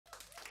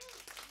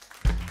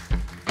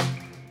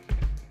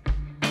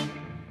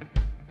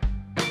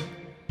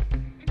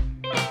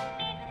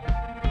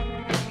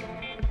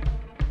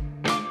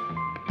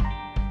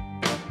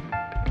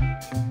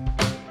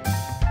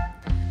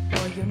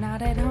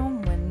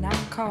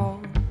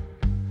called.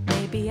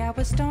 Maybe I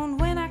was stoned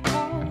when I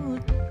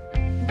called.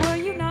 Were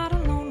you not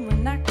alone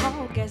when I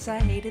called? Guess I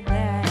hated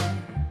that.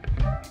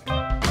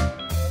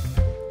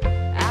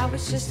 I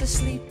was just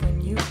asleep when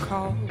you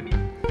called.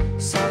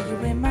 Saw you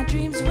in my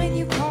dreams when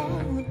you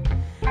called.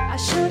 I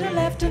should have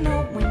left a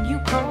note when you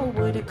called.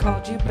 Would have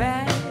called you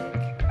back.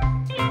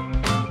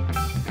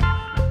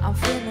 I'm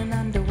feeling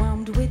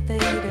underwhelmed with the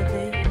heat of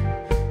it.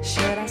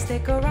 Should I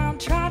stick around,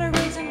 try to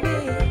reason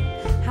with?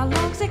 How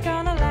long's it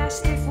gonna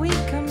last if we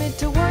commit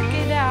to work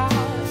it out?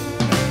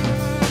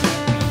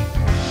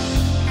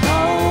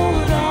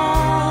 Hold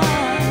on,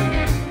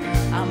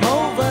 I'm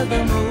over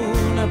the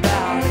moon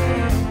about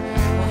it.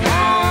 Well,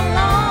 how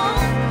long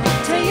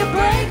till you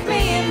break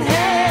me in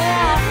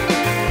half?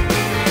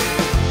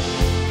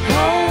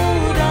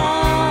 Hold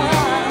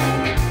on,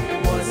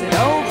 was it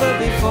over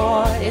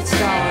before it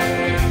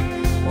started?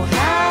 Well,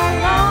 how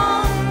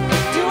long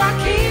do I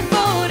keep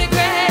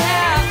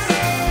photographs?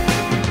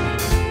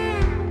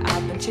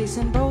 I've been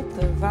chasing both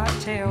of our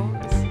tails.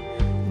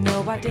 No,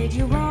 I did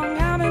you wrong,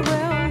 I mean,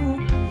 well,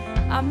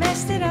 I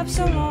messed it up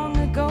so long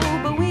ago,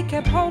 but we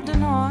kept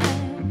holding on.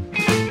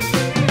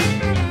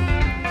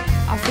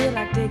 I feel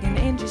like digging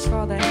in just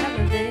for the hell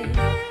of it.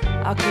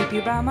 I'll keep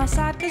you by my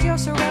side cause you're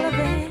so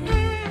relevant.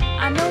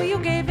 I know you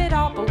gave it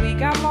all, but we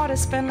got more to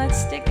spend, let's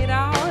stick it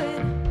out.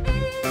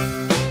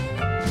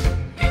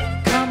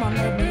 Come on,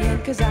 let me in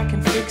cause I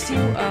can fix you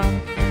up.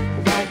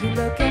 While you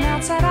looking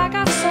outside, I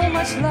got so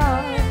much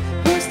love.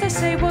 Who's to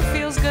say what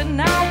feels good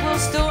now will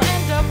still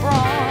end up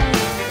wrong?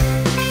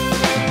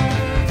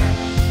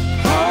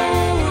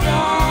 Hold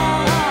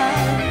on,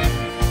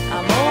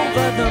 I'm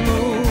over the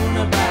moon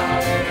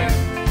about it.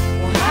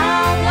 Well,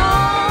 how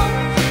long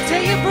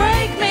till you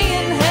break me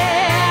in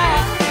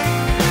half?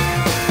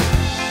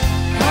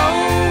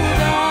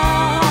 Hold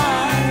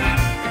on,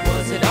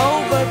 was it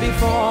over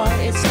before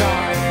it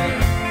started?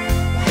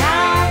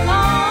 How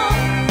long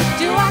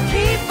do I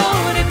keep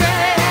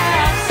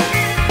photographs?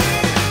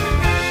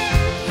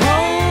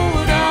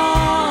 Hold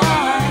on,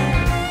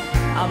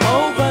 I'm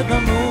over the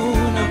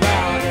moon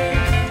about it.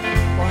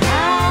 Well,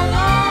 how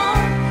long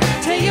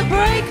till you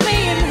break me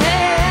in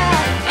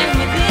half? And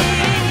you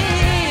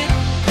did.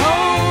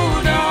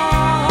 Hold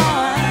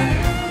on,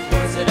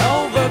 was it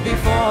over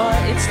before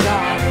it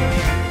started?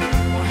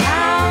 Well,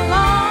 how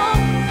long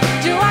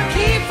do I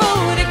keep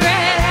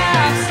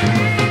photographs?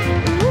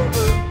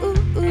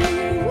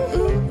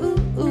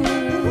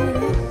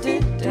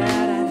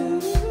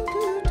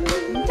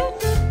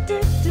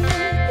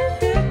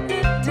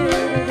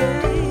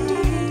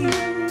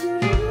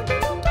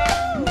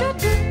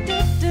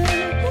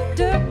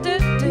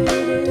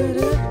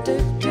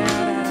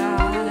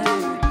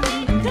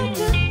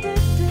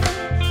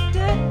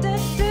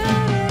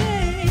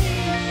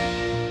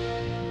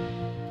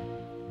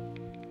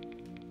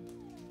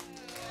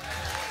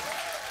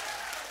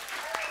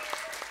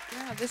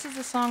 Yeah, this is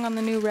a song on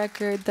the new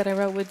record that I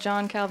wrote with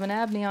John Calvin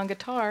Abney on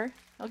guitar.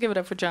 I'll give it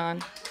up for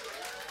John.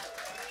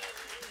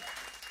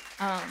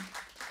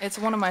 It's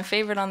one of my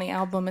favorite on the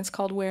album. It's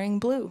called Wearing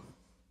Blue.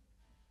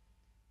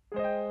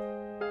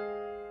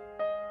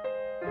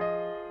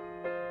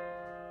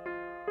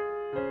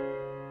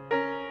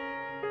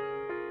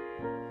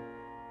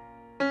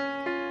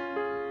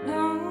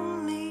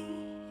 Lonely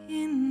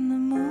in the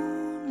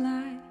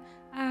moonlight,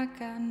 I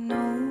got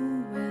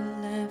nowhere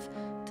left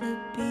to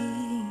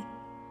be.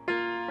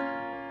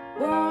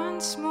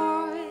 Once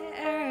more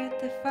at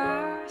the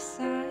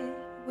fireside,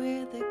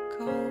 where the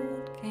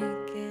cold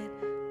can't get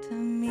to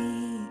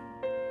me.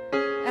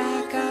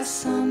 I got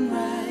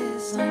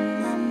sunrise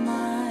on my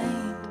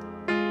mind.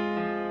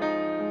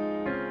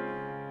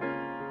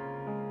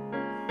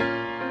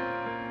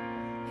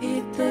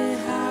 Hit the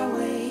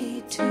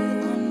highway to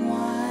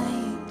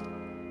unwind.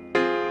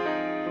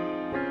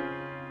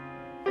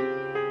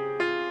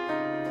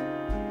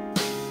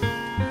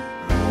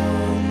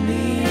 Hold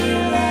me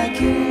like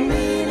you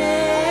mean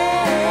it.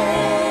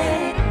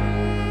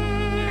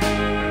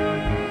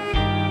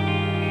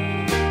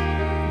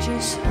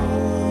 Just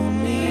hold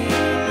me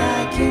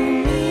like you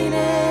mean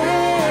it.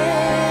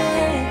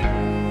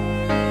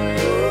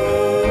 Ooh,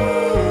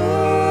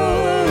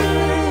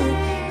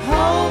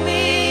 hold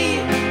me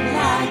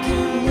like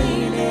you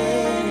mean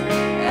it.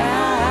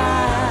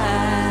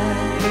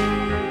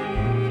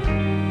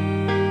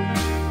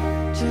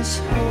 Just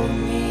hold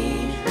me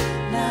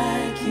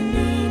like you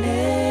mean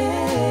it.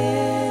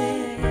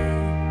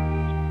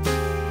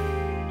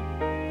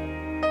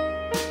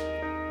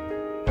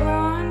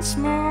 Once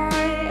more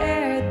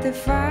at the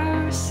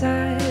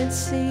fireside,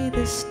 see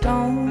the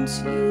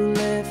stones you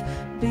left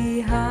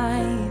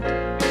behind.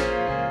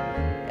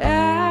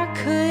 I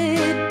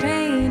could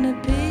paint a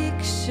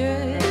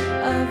picture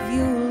of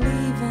you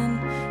leaving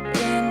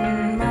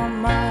in my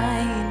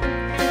mind.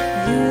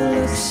 You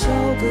look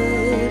so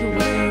good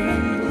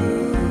wearing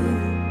blue.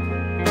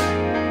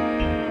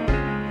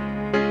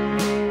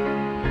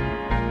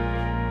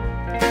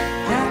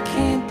 I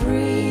can't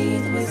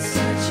breathe with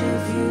such a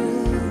view.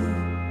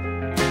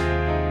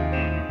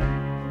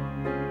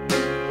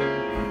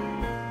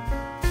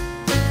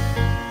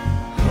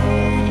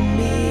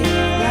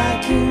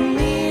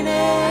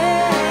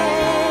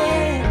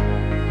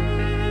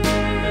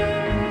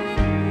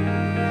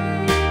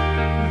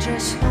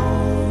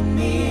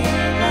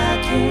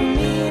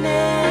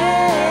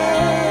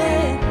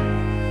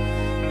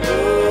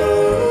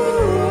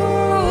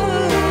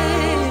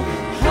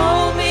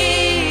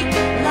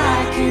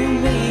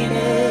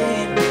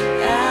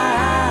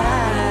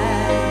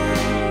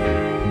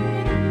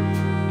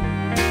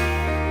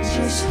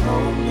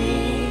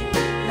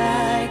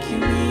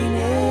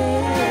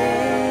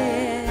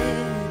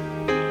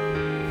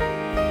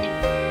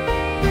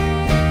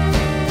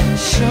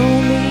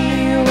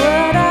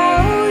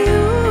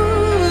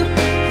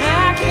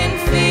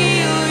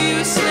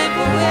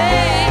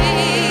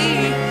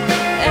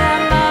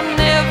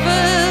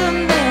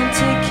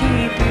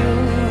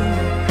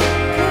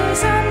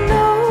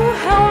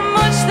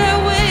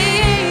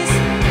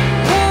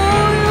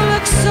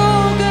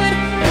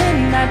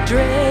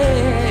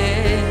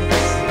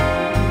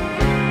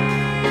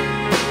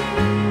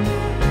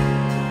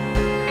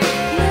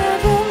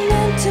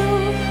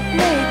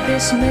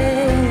 this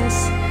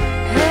mess.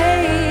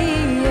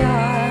 Hey,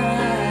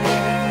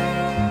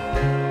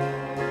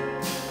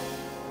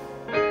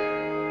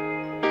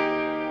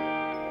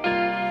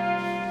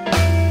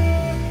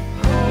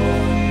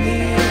 hold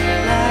me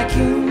like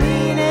you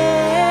mean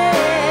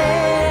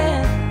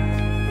it.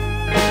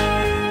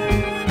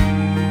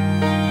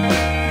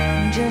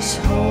 Just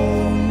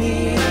hold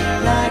me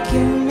like you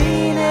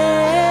mean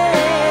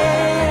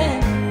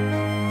it.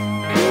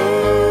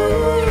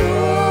 Ooh,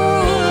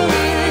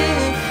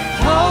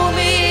 hold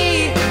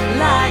me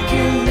like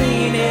you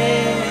mean it.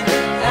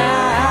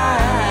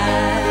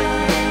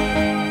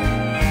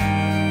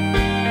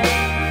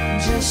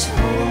 Just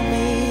hold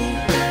me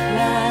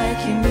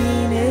like you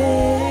mean it.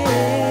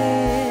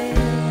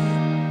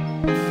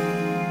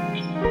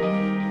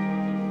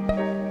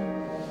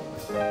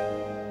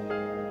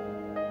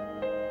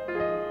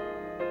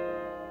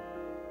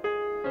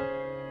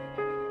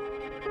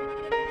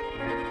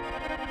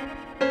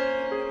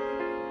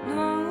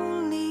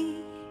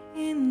 Lonely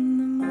in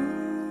the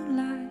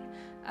moonlight,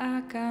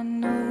 I got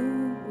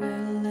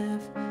nowhere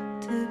left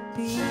to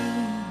be.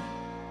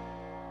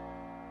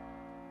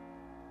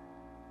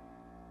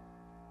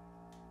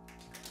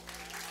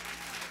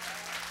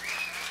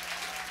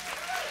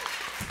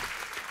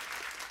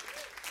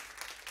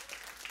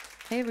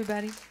 Hey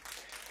everybody,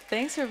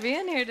 thanks for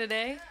being here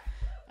today.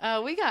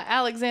 We got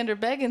Alexander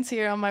Beggins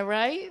here on my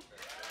right,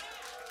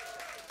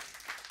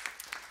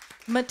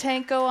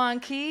 Matenko on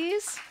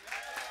keys,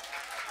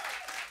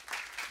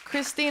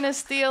 Christina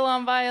Steele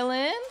on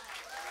violin,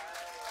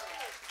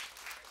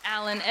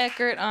 Alan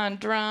Eckert on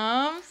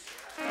drums,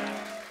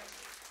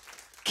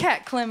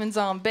 Kat Clemens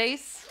on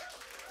bass,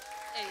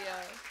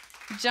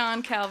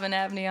 John Calvin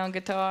Abney on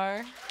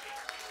guitar,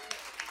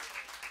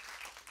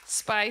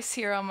 Spice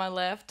here on my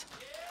left,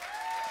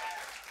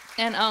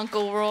 and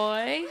Uncle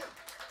Roy.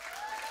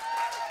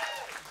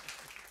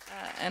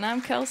 And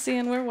I'm Kelsey,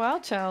 and we're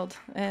Wild Child,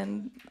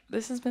 and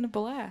this has been a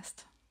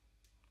blast.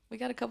 We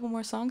got a couple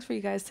more songs for you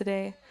guys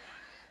today.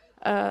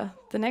 The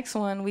next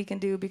one we can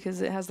do because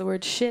it has the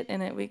word shit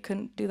in it. We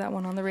couldn't do that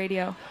one on the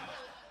radio.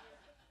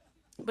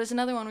 But it's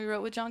another one we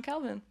wrote with John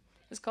Calvin.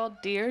 It's called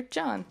Dear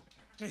John.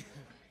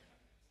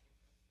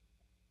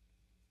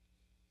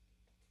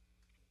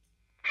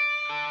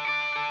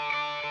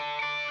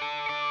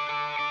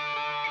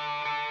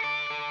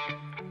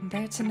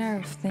 That's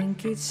enough,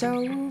 think it's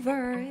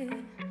over.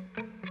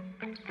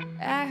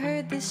 I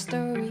heard this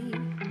story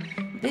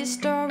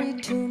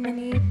too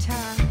many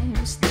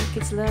times. Think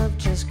it's love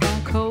just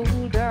gone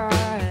colder.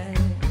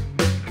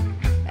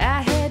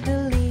 I had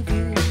to leave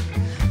you,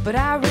 but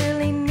I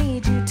really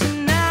need you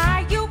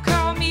tonight. You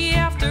called me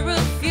after a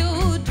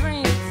few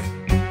drinks.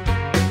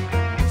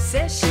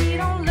 Says she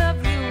don't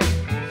love you,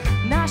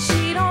 now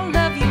she don't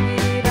love you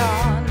at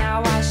all.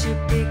 Now I should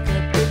pick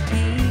up the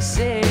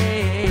pieces.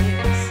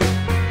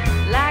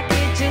 Like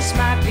it just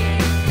might be,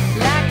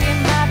 like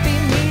it might be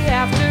me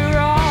after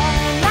all.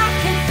 And I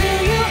can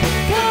feel you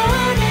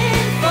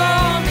coming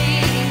for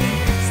me.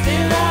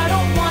 Still I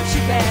don't want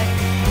you back.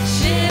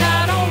 Shit,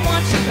 I don't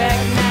want you back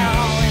now.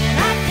 And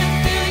I can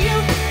feel you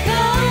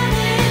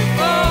coming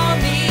for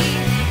me.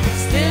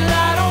 Still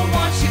I don't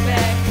want you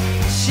back.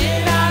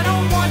 Shit, I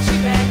don't want you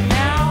back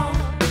now.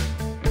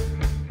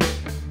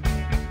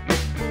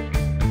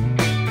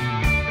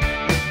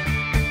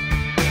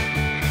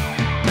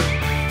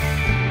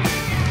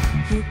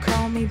 You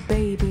call me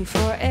baby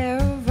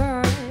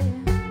forever.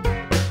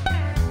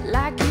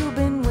 Like you've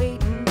been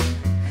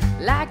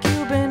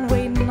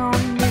waiting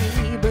on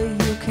me, but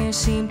you can't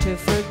seem to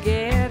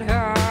forget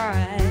her.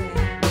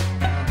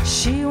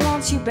 She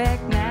wants you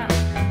back now,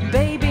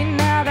 baby,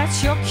 now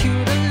that's your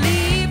cue to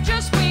leave.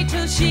 Just wait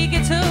till she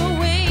gets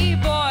away,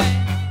 boy.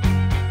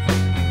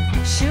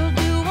 She'll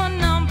do a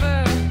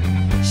number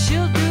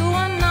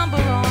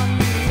on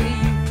you.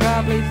 You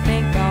probably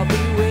think I'll be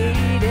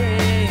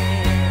waiting.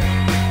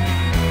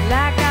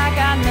 Like I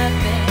got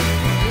nothing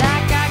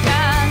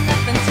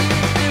to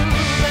do.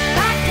 But I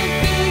can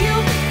feel you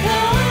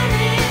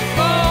coming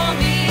for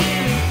me.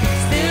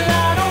 Still I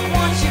don't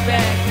want you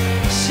back.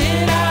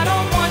 Shit, I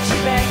don't want you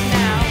back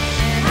now.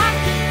 And I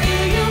can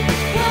feel you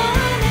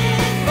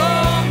coming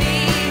for me.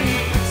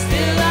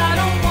 Still I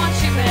don't want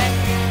you back.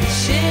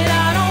 Shit, I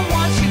don't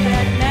want you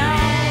back now.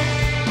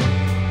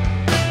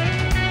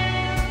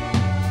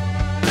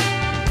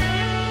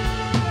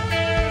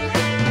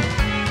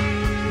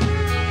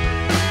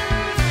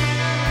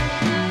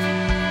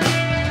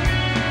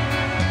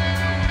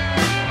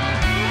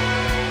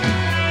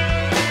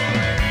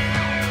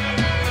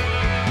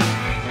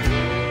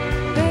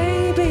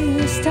 Baby,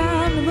 it's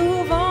time to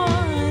move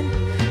on.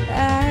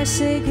 I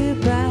say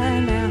goodbye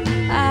now.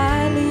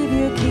 I leave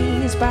your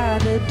keys by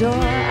the door.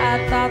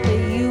 I thought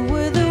that you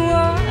were the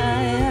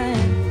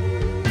one,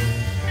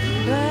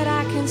 but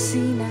I can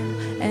see now,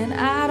 and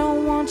I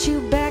don't want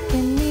you back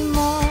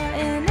anymore.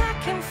 And I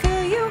can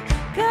feel you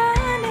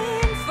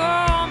gunning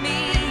for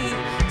me.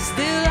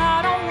 Still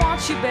I don't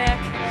want you back.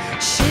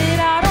 Shit,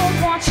 I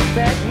don't want you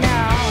back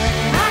now.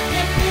 And I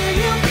can feel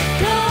you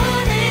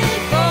gunning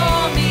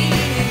for me.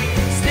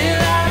 Still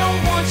I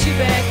don't want you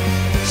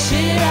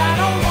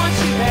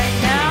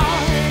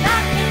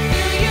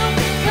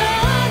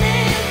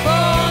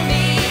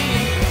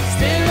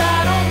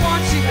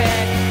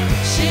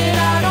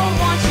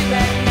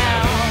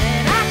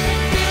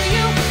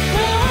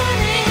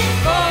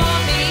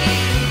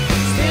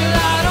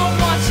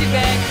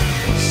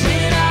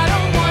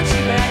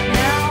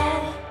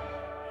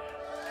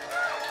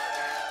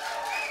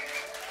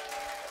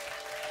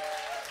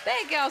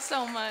y'all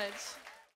so much.